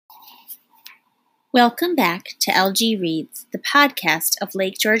Welcome back to LG Reads, the podcast of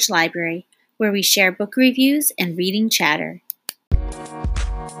Lake George Library, where we share book reviews and reading chatter.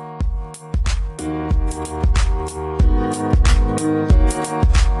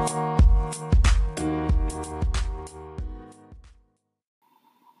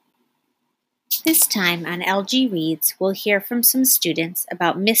 This time on LG Reads, we'll hear from some students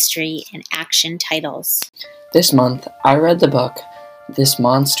about mystery and action titles. This month, I read the book, This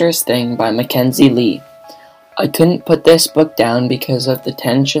Monstrous Thing by Mackenzie Lee. I couldn't put this book down because of the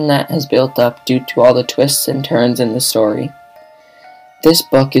tension that has built up due to all the twists and turns in the story. This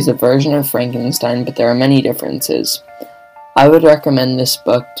book is a version of Frankenstein, but there are many differences. I would recommend this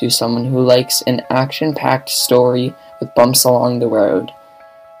book to someone who likes an action-packed story with bumps along the road.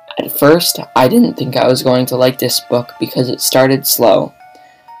 At first, I didn't think I was going to like this book because it started slow,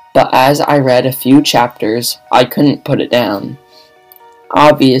 but as I read a few chapters, I couldn't put it down.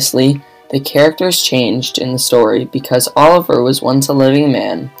 Obviously, the characters changed in the story because Oliver was once a living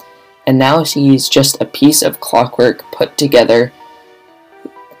man, and now he's just a piece of clockwork put together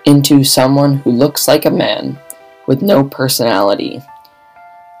into someone who looks like a man, with no personality.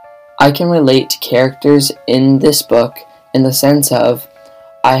 I can relate to characters in this book in the sense of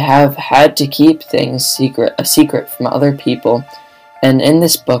I have had to keep things a secret from other people, and in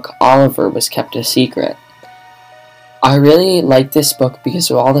this book, Oliver was kept a secret. I really like this book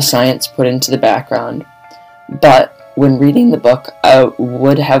because of all the science put into the background, but when reading the book, I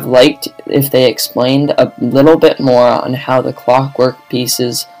would have liked if they explained a little bit more on how the clockwork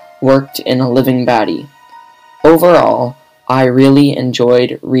pieces worked in a living body. Overall, I really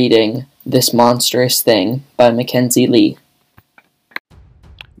enjoyed reading This Monstrous Thing by Mackenzie Lee.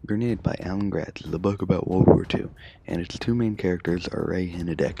 Grenade by Alan Gratz is a book about World War II, and its two main characters are Ray and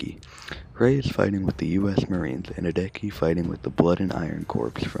Hideki. Ray is fighting with the U.S. Marines, and Hideki fighting with the Blood and Iron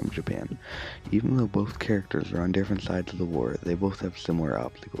Corps from Japan. Even though both characters are on different sides of the war, they both have similar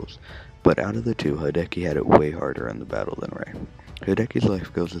obstacles. But out of the two, Hideki had it way harder in the battle than Ray. Hideki's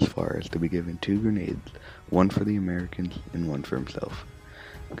life goes as far as to be given 2 grenades, one for the Americans and one for himself.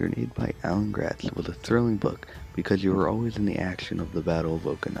 Grenade by Alan Gratz was a thrilling book because you were always in the action of the Battle of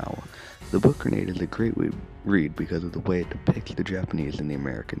Okinawa. The book Grenade is a great read because of the way it depicts the Japanese and the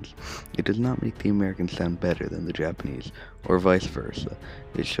Americans. It does not make the Americans sound better than the Japanese, or vice versa.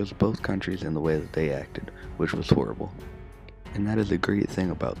 It shows both countries in the way that they acted, which was horrible. And that is a great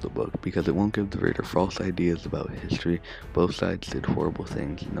thing about the book, because it won't give the reader false ideas about history. Both sides did horrible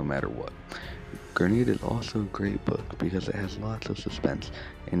things, no matter what. Grenade is also a great book because it has lots of suspense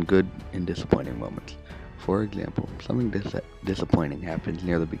and good and disappointing moments. For example, something disappointing happens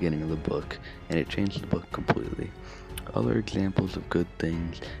near the beginning of the book, and it changes the book completely. Other examples of good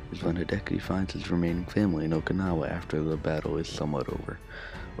things is when Hideki finds his remaining family in Okinawa after the battle is somewhat over.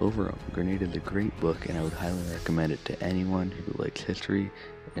 Overall, Grenade is a great book, and I would highly recommend it to anyone who likes history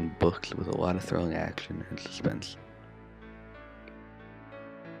and books with a lot of thrilling action and suspense.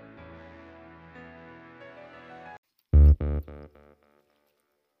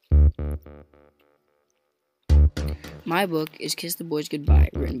 My book is Kiss the Boys Goodbye,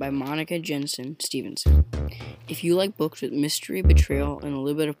 written by Monica Jensen Stevenson. If you like books with mystery, betrayal, and a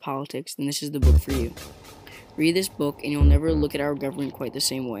little bit of politics, then this is the book for you. Read this book and you'll never look at our government quite the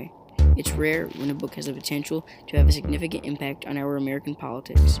same way. It's rare when a book has the potential to have a significant impact on our American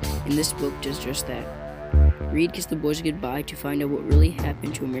politics, and this book does just that. Read Kiss the Boys Goodbye to find out what really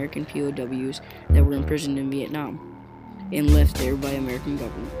happened to American POWs that were imprisoned in Vietnam and left there by American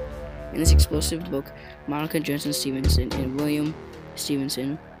government. In this explosive book, Monica Jensen Stevenson and William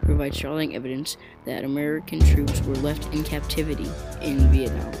Stevenson provide startling evidence that American troops were left in captivity in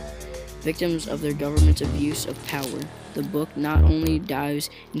Vietnam, victims of their government's abuse of power. The book not only dives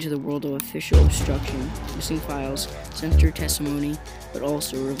into the world of official obstruction, missing files, censored testimony, but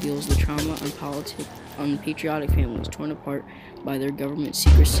also reveals the trauma on patriotic families torn apart by their government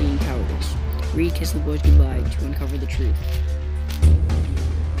secrecy and cowardice. Read Kiss the Boys Goodbye to uncover the truth.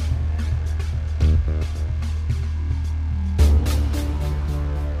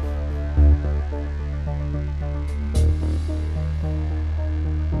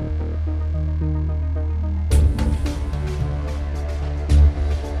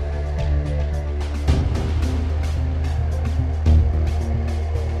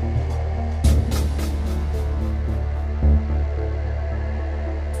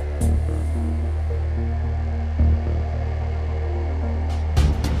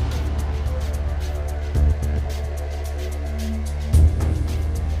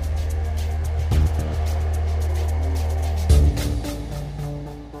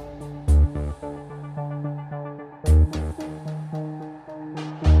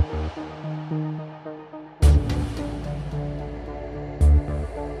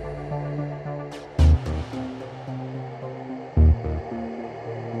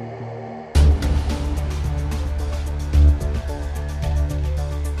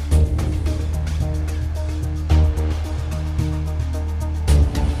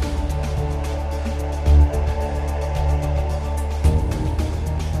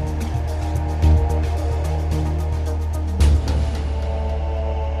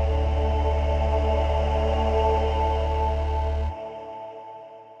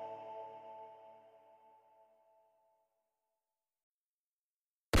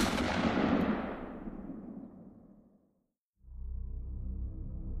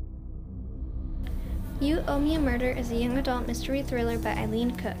 You Owe Me a Murder is a young adult mystery thriller by Eileen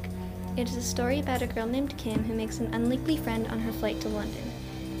Cook. It is a story about a girl named Kim who makes an unlikely friend on her flight to London.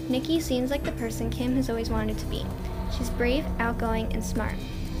 Nikki seems like the person Kim has always wanted to be. She's brave, outgoing, and smart.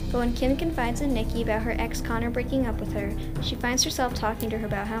 But when Kim confides in Nikki about her ex Connor breaking up with her, she finds herself talking to her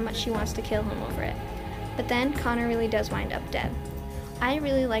about how much she wants to kill him over it. But then Connor really does wind up dead. I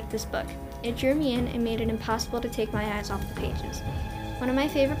really liked this book. It drew me in and made it impossible to take my eyes off the pages. One of my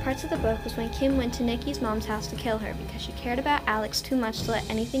favorite parts of the book was when Kim went to Nikki's mom's house to kill her because she cared about Alex too much to let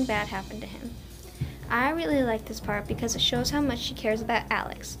anything bad happen to him. I really like this part because it shows how much she cares about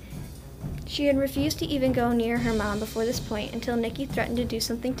Alex. She had refused to even go near her mom before this point until Nikki threatened to do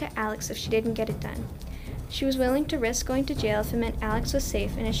something to Alex if she didn't get it done. She was willing to risk going to jail if it meant Alex was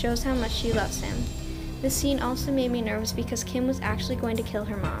safe, and it shows how much she loves him. This scene also made me nervous because Kim was actually going to kill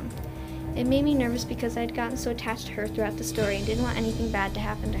her mom. It made me nervous because I had gotten so attached to her throughout the story and didn't want anything bad to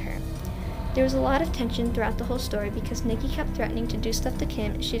happen to her. There was a lot of tension throughout the whole story because Nikki kept threatening to do stuff to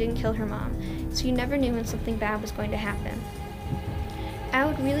Kim if she didn't kill her mom, so you never knew when something bad was going to happen. I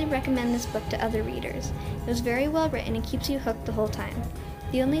would really recommend this book to other readers. It was very well written and keeps you hooked the whole time.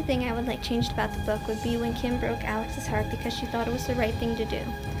 The only thing I would like changed about the book would be when Kim broke Alex's heart because she thought it was the right thing to do.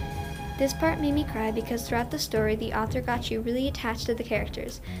 This part made me cry because throughout the story, the author got you really attached to the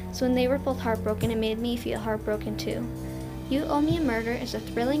characters, so when they were both heartbroken, it made me feel heartbroken too. You Owe Me a Murder is a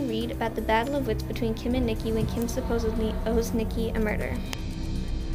thrilling read about the battle of wits between Kim and Nikki when Kim supposedly owes Nikki a murder.